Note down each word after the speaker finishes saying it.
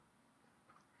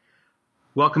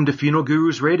Welcome to Funeral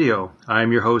Gurus Radio.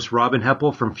 I'm your host, Robin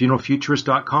Heppel from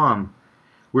funeralfuturist.com.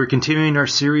 We're continuing our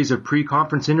series of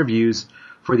pre-conference interviews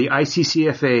for the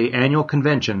ICCFA annual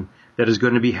convention that is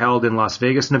going to be held in Las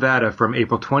Vegas, Nevada from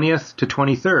April 20th to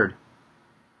 23rd.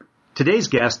 Today's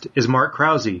guest is Mark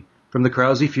Krause from the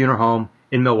Krause Funeral Home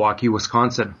in Milwaukee,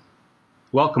 Wisconsin.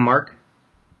 Welcome, Mark.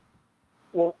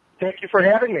 Well, thank you for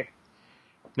having me.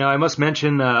 Now, I must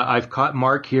mention I've caught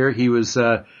Mark here. He was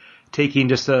taking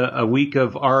just a week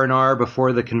of R&R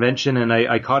before the convention, and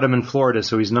I caught him in Florida,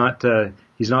 so he's not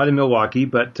in Milwaukee.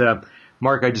 But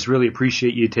Mark, I just really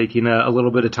appreciate you taking a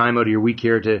little bit of time out of your week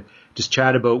here to just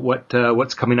chat about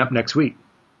what's coming up next week.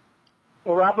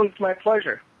 Well, Robin, it's my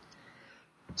pleasure.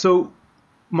 So,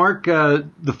 Mark,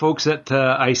 the folks at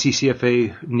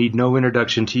ICCFA need no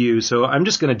introduction to you, so I'm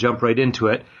just going to jump right into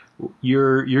it.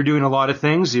 You're doing a lot of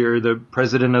things. You're the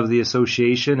president of the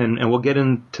association, and we'll get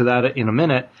into that in a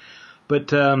minute.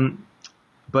 But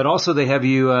also they have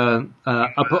you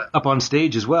up on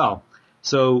stage as well.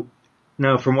 So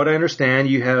now, from what I understand,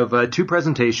 you have two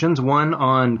presentations, one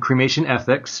on cremation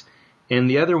ethics, and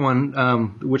the other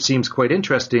one, which seems quite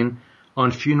interesting,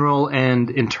 on funeral and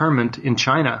interment in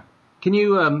China. Can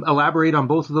you elaborate on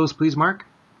both of those, please, Mark?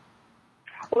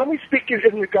 Well, let me speak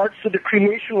in regards to the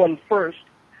cremation one first.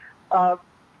 I'm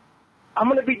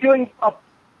going to be doing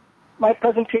my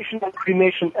presentation on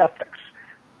cremation ethics.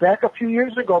 Back a few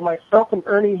years ago, myself and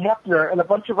Ernie Hefner and a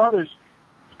bunch of others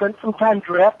spent some time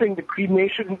drafting the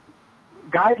cremation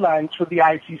guidelines for the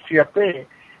ICCFA.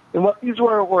 And what these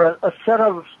were a set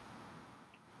of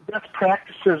best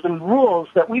practices and rules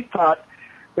that we thought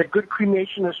that good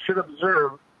cremationists should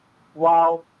observe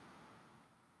while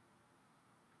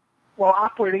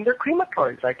operating their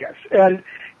crematories, I guess.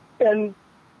 And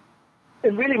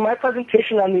really, my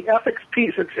presentation on the ethics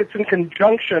piece, it's in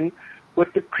conjunction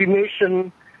with the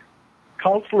cremation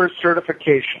counselor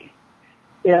certification.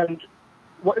 And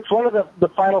it's one of the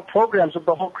final programs of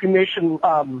the whole cremation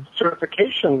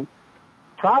certification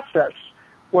process,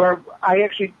 where I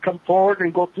actually come forward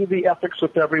and go through the ethics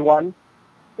with everyone.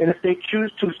 And if they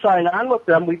choose to sign on with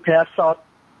them, we pass out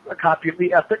a copy of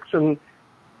the ethics, and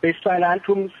they sign on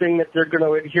to them saying that they're going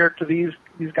to adhere to these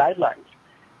guidelines.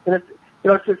 And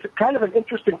it's kind of an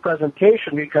interesting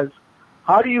presentation, because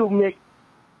how do you make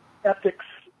ethics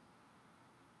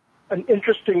an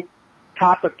interesting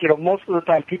topic? Most of the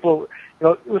time people,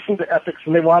 listen to ethics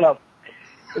and they want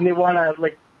to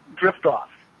like drift off.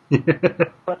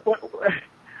 but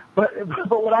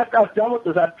what I've done with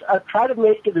this, I've tried to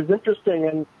make it as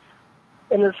interesting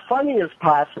and as funny as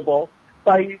possible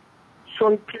by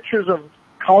showing pictures of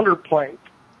counterpoint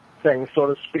things,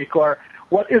 so to speak, or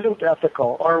what isn't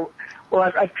ethical, or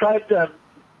I've tried to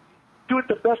do it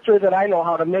the best way that I know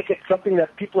how to make it something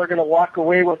that people are going to walk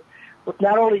away with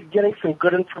not only getting some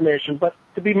good information, but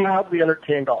to be mildly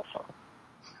entertained also.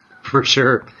 For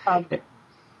sure.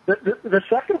 The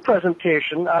second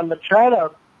presentation on the China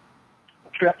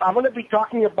trip, I'm going to be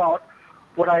talking about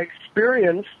what I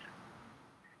experienced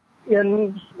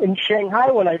in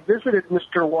Shanghai when I visited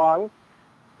Mr. Wang,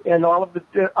 and all of the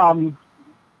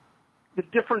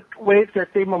different ways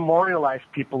that they memorialize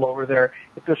people over there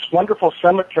at this wonderful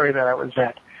cemetery that I was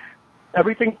at.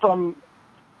 Everything from,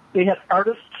 they had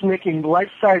artists making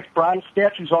life-size bronze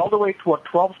statues all the way to a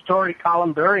 12-story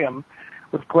columbarium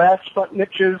with glass front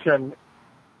niches and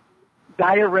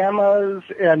dioramas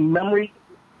and memory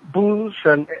booths,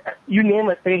 and you name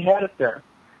it, they had it there.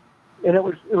 And it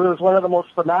was one of the most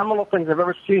phenomenal things I've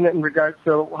ever seen in regards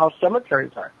to how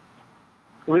cemeteries are.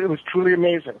 It was truly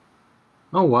amazing.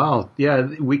 Oh wow! Yeah,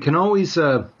 we can always,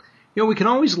 learn.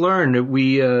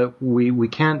 We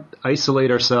can't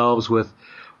isolate ourselves with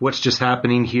what's just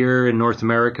happening here in North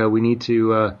America. We need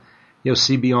to,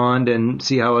 see beyond and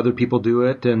see how other people do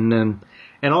it, and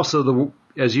also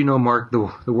as you know, Mark,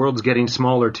 the world's getting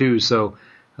smaller too. So,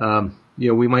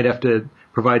 we might have to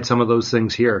provide some of those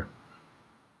things here.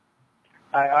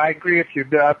 I agree with you.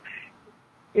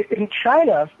 In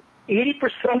China,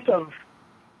 80% of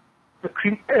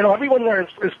everyone there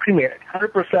is cremated,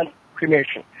 100%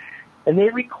 cremation. And they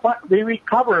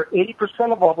recover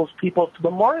 80% of all those people to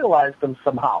memorialize them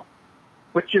somehow,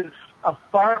 which is a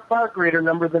far, far greater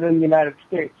number than in the United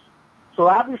States. So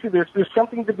obviously there's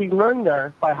something to be learned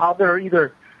there by how they're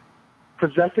either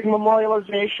presenting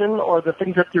memorialization or the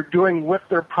things that they're doing with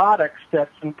their products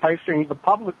that's enticing the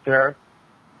public there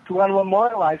to want to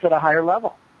memorialize at a higher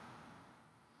level.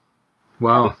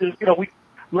 Wow.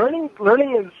 Learning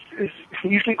is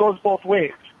usually goes both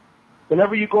ways.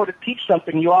 Whenever you go to teach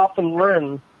something, you often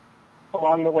learn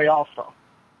along the way also.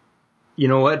 You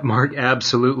know what, Mark?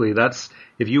 Absolutely. That's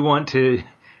if you want to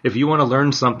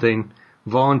learn something,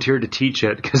 volunteer to teach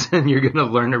it, because then you're going to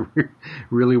learn it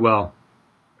really well.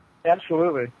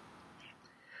 Absolutely.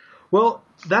 Well,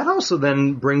 that also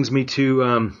then brings me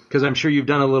to, because I'm sure you've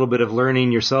done a little bit of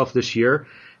learning yourself this year.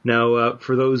 Now,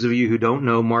 for those of you who don't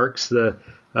know, Mark's the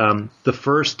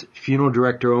first funeral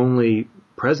director only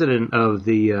president of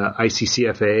the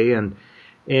ICCFA,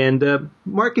 and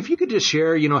Mark, if you could just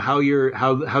share, how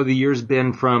the year's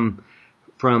been from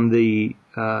the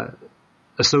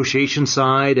association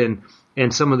side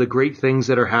and some of the great things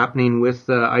that are happening with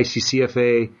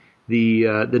ICCFA,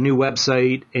 the new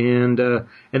website, and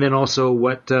then also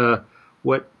what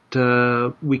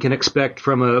we can expect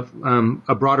from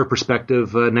a broader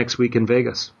perspective next week in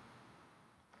Vegas.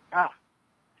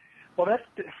 Well,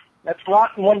 that's a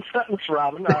lot in one sentence,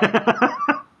 Robin.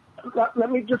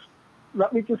 Let me just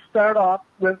start off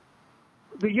with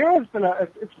the year has been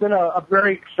a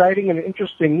very exciting and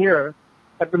interesting year.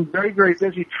 I've been very, very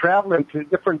busy traveling to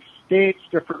different states,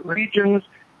 different regions,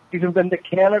 even been to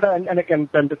Canada and again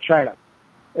been to China,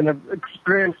 and I've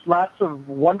experienced lots of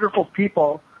wonderful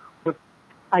people with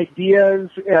ideas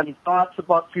and thoughts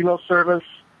about funeral service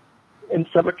and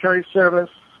cemetery service.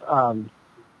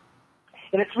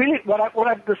 And it's really what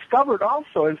I've discovered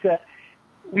also is that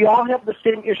we all have the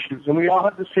same issues and we all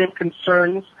have the same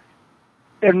concerns,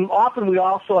 and often we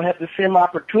also have the same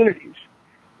opportunities.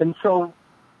 And so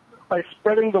by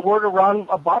spreading the word around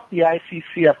about the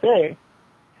ICCFA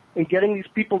and getting these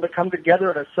people to come together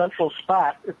at a central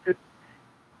spot,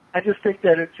 I just think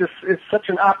that it's such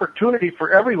an opportunity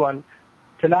for everyone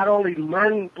to not only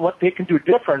learn what they can do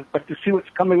different, but to see what's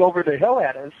coming over the hill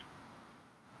at us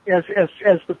as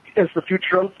the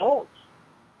future unfolds.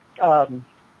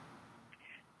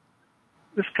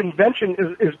 This convention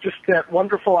is just that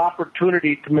wonderful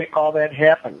opportunity to make all that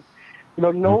happen.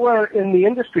 Nowhere in the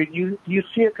industry you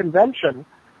see a convention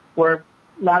where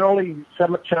not only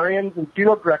cemeterians and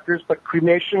funeral directors, but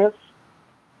cremationists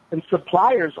and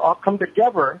suppliers all come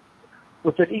together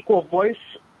with an equal voice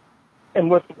and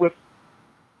with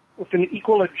an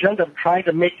equal agenda of trying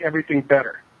to make everything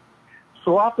better.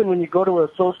 So often when you go to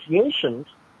associations,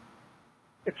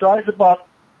 it's always about,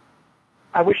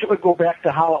 I wish it would go back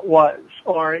to how it was,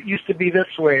 or it used to be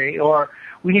this way, or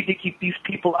we need to keep these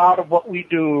people out of what we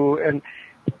do. And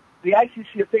the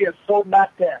ICCFA is so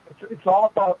not that. It's all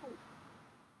about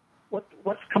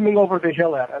what's coming over the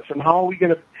hill at us and how are we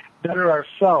going to better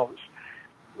ourselves.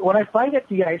 What I find at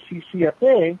the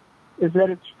ICCFA is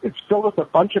that it's filled with a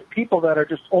bunch of people that are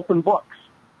just open books.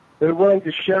 They're willing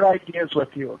to share ideas with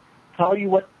you, tell you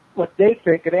what they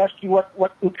think, and ask you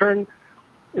what in turn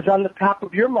is on the top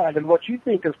of your mind and what you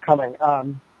think is coming.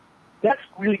 That's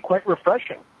really quite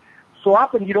refreshing. So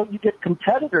often you get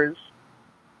competitors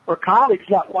or colleagues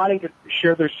not wanting to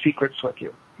share their secrets with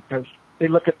you because they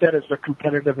look at that as a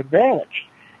competitive advantage.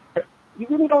 But you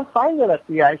really don't find that at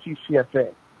the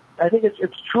ICCFA. I think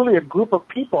it's truly a group of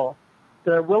people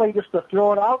that are willing just to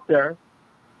throw it out there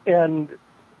and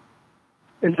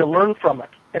to learn from it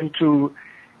and to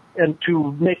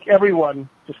make everyone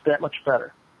just that much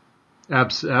better.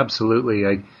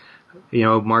 Absolutely.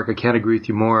 Mark, I can't agree with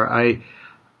you more. I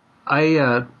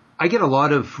get a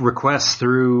lot of requests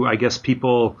through, I guess,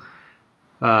 people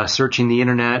searching the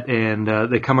internet,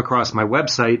 and they come across my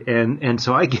website, and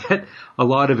so I get a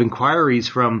lot of inquiries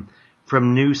from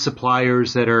new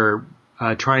suppliers that are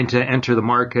trying to enter the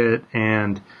market,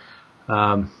 and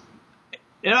I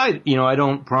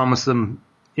don't promise them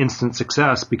instant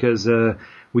success because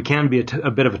we can be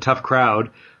a bit of a tough crowd.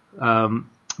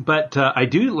 But I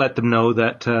do let them know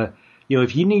that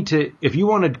if you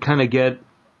want to kind of get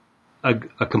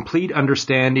a complete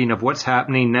understanding of what's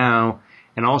happening now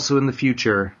and also in the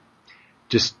future,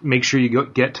 just make sure you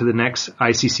get to the next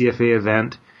ICCFA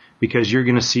event, because you're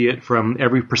going to see it from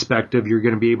every perspective. You're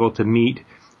going to be able to meet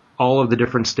all of the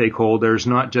different stakeholders,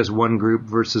 not just one group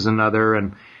versus another,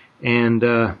 and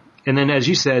then, as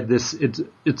you said,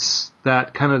 it's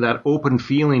that kind of that open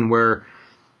feeling where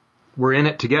we're in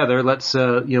it together. Let's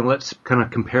kind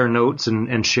of compare notes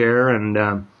and share. And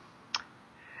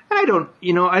I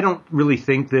don't really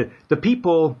think that the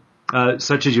people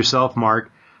such as yourself,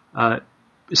 Mark,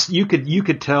 you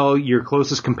could tell your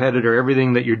closest competitor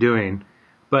everything that you're doing,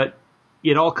 but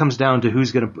it all comes down to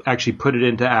who's going to actually put it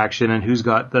into action and who's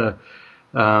got the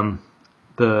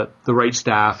right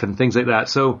staff and things like that.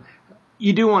 So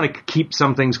you do want to keep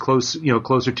some things closer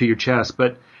to your chest,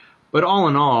 but all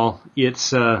in all,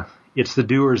 it's the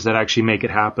doers that actually make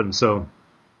it happen. So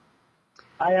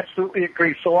I absolutely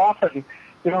agree. So often,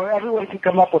 everyone can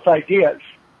come up with ideas,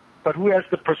 but who has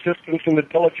the persistence and the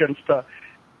diligence to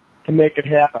make it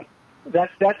happen?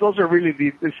 Those are really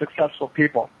the successful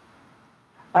people.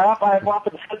 I've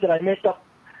often said that I make up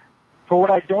for what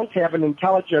I don't have in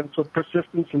intelligence with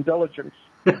persistence and diligence.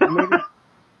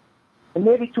 And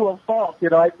maybe to a fault,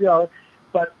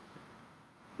 but,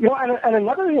 on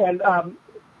another hand,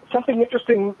 something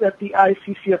interesting that the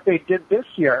ICCFA did this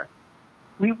year,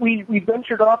 we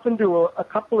ventured off into a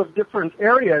couple of different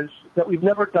areas that we've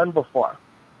never done before.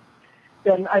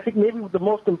 And I think maybe the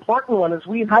most important one is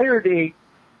we hired a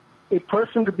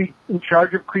person to be in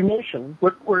charge of cremation.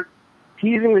 We're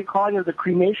teasingly calling her the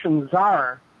cremation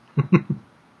czar.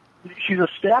 She's a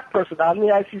staff person on the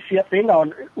ICCFA now,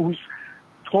 whose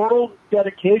total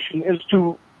dedication is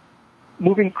to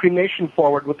moving cremation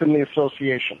forward within the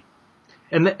association.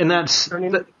 And that's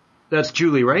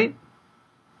Julie, right?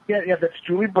 Yeah, that's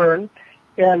Julie Byrne,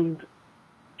 and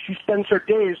she spends her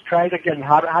days trying to, again,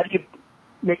 how do you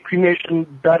make cremation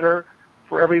better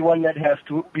for everyone that has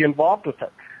to be involved with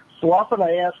it. So often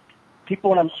I ask people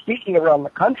when I'm speaking around the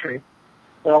country,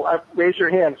 raise your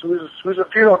hands. Who's a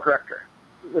funeral director?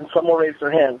 And some will raise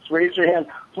their hands. Raise your hand.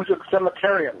 Who's a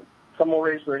cemeterian? Some will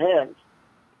raise their hands.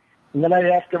 And then I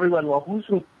ask everyone, well, who's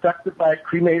infected by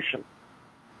cremation?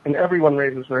 And everyone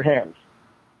raises their hands.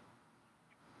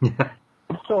 Yeah.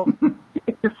 So,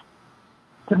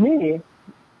 to me,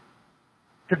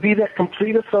 to be that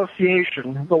complete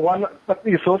association,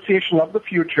 the association of the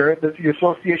future, the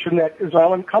association that is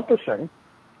all-encompassing,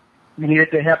 we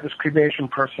needed to have this cremation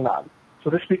person on. So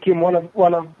this became one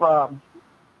of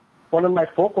my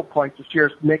focal points this year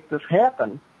is to make this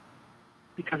happen,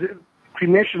 because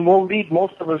cremation will lead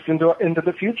most of us into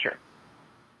the future.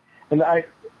 And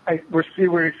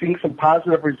we're seeing some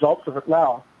positive results of it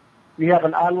now. We have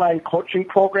an online coaching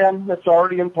program that's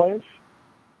already in place.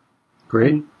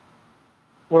 Great. And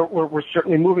we're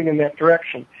certainly moving in that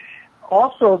direction.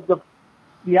 Also,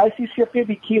 the ICCFA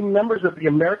became members of the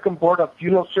American Board of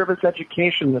Funeral Service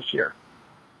Education this year.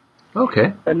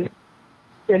 Okay. And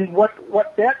it's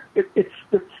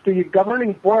the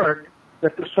governing board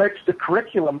that decides the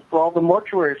curriculum for all the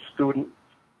mortuary students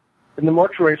in the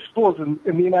mortuary schools in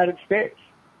the United States.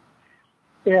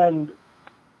 And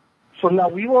so now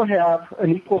we will have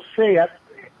an equal say at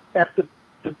the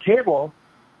table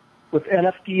with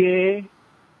NFDA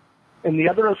and the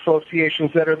other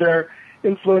associations that are there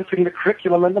influencing the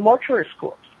curriculum in the mortuary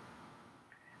schools.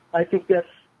 I think that's,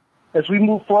 as we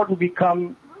move forward and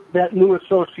become that new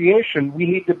association, we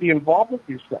need to be involved with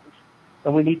these things.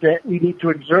 And we need to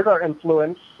exert our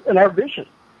influence and our vision.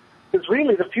 Because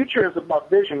really the future is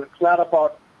about vision. It's not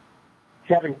about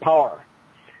having power.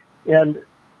 And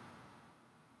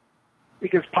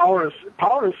because power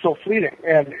is so fleeting.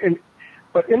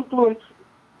 But influence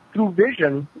through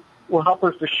vision will help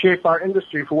us to shape our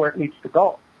industry for where it needs to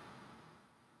go.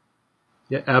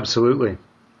 Yeah, absolutely.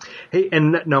 Hey,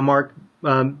 and now, Mark,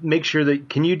 make sure that,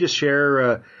 can you just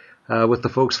share with the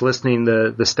folks listening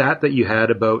the stat that you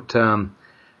had about,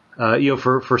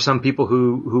 for some people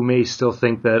who may still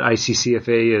think that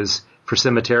ICCFA is for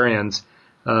cemeterians.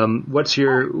 What's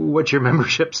your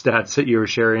membership stats that you were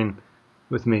sharing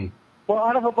with me? Well,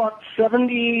 out of about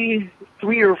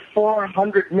 73 or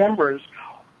 400 members,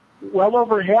 well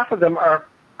over half of them are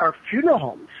funeral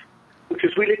homes, which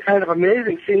is really kind of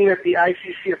amazing, seeing that the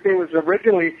ICCFA was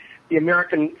originally the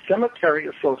American Cemetery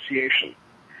Association.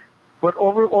 But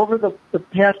over the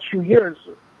past few years,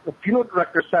 the funeral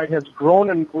director side has grown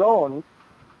and grown,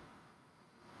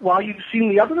 while you've seen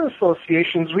the other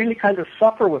associations really kind of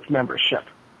suffer with membership.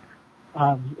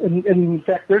 And in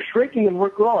fact, they're shrinking and we're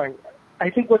growing. I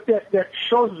think what that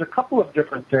shows is a couple of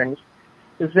different things,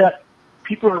 is that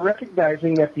people are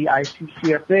recognizing that the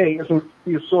ICCFA isn't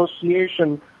the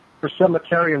association for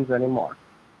cemeterians anymore.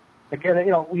 Again,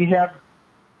 we have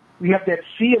that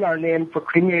C in our name for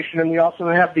cremation, and we also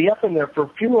have the F in there for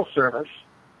funeral service.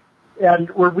 And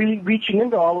we're really reaching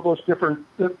into all of those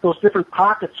different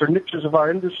pockets or niches of our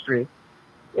industry.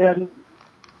 And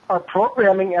our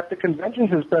programming at the convention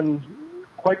has been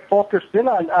quite focused in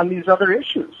on these other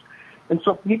issues. And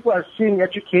so people are seeing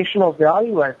educational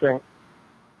value, I think,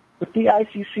 with the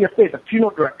ICCFA, the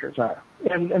funeral directors are,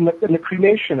 and the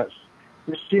cremationists.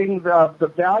 They're seeing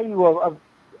the value of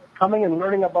coming and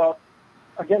learning about,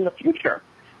 again, the future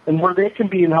and where they can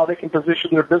be and how they can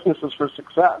position their businesses for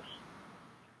success.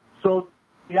 So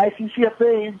the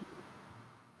ICCFA,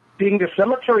 being the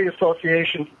cemetery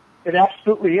association, it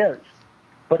absolutely is.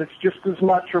 But it's just as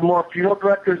much or more funeral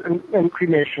directors and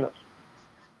cremationists.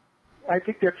 I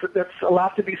think that's a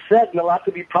lot to be said and a lot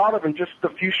to be proud of in just the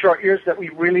few short years that we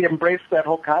really embraced that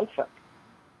whole concept.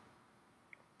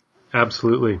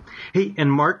 Absolutely. Hey,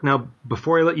 and Mark, now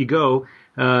before I let you go,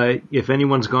 if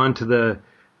anyone's gone to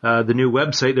the new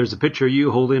website. There's a picture of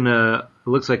you holding it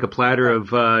looks like a platter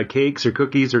of cakes or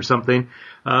cookies or something.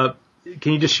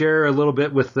 Can you just share a little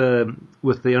bit with the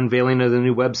unveiling of the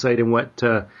new website and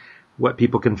what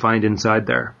people can find inside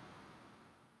there?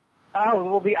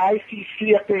 Well, the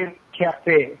ICCFA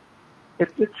Cafe.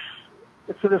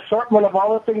 It's an assortment of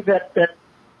all the things that the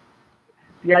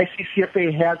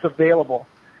ICCFA has available,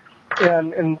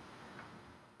 and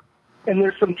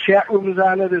there's some chat rooms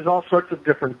on it. There's all sorts of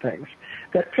different things.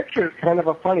 That picture is kind of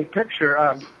a funny picture.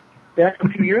 Back a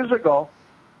few years ago,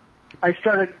 I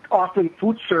started offering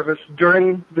food service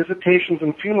during visitations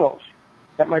and funerals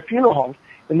at my funeral homes,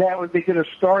 and they did a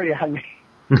story on me.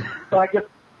 So I guess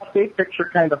the picture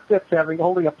kind of fits,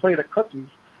 holding a plate of cookies.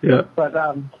 Yeah. But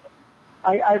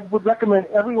I would recommend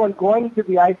everyone going to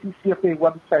the ICCFA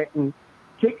website and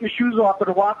take your shoes off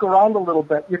and walk around a little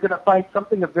bit. You're going to find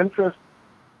something of interest.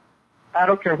 I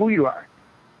don't care who you are.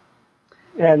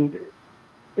 And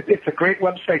it's a great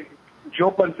website.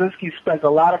 Joe Bunzinski spent a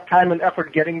lot of time and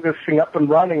effort getting this thing up and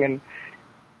running, and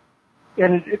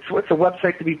it's a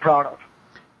website to be proud of.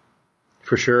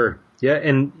 For sure. Yeah,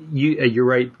 and you're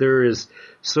right. There is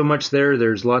so much there.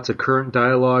 There's lots of current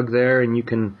dialogue there, and you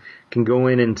can go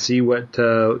in and see what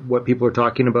people are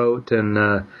talking about,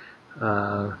 and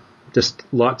just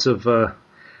lots of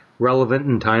relevant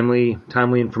and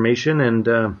timely information,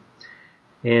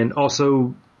 and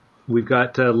also we've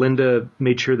got Linda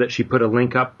made sure that she put a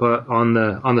link up on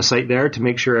the site there to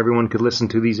make sure everyone could listen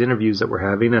to these interviews that we're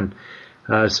having, and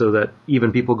so that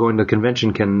even people going to the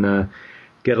convention can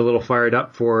get a little fired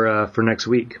up for next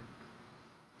week.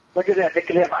 Look at that! They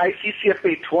can have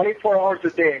ICCFA 24 hours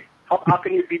a day. How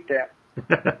can you beat that?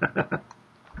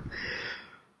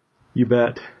 You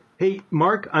bet. Hey,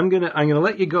 Mark, I'm gonna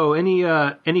let you go.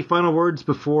 Any final words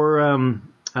before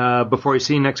I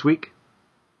see you next week?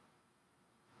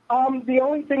 The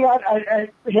only thing I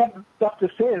have stuff to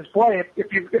say is, boy,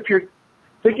 if you're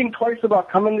thinking twice about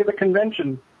coming to the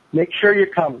convention, make sure you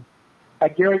come. I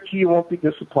guarantee you won't be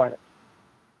disappointed.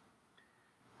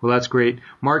 Well, that's great.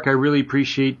 Mark, I really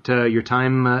appreciate your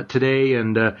time today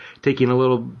and taking a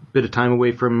little bit of time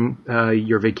away from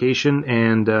your vacation,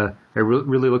 and I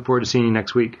really look forward to seeing you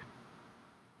next week.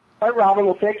 All right, Robin.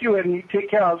 Well, thank you, and you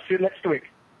take care. I'll see you next week.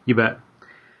 You bet.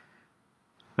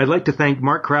 I'd like to thank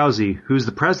Mark Krause, who's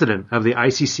the president of the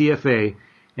ICCFA,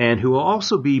 and who will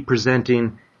also be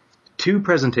presenting 2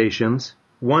 presentations,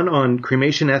 one on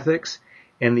cremation ethics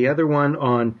and the other one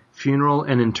on funeral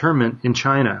and interment in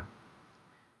China.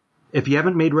 If you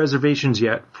haven't made reservations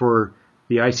yet for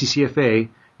the ICCFA,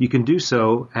 you can do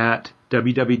so at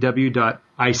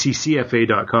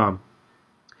www.iccfa.com.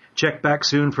 Check back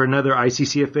soon for another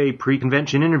ICCFA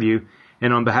pre-convention interview,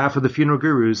 and on behalf of the Funeral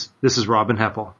Gurus, this is Robin Heppel.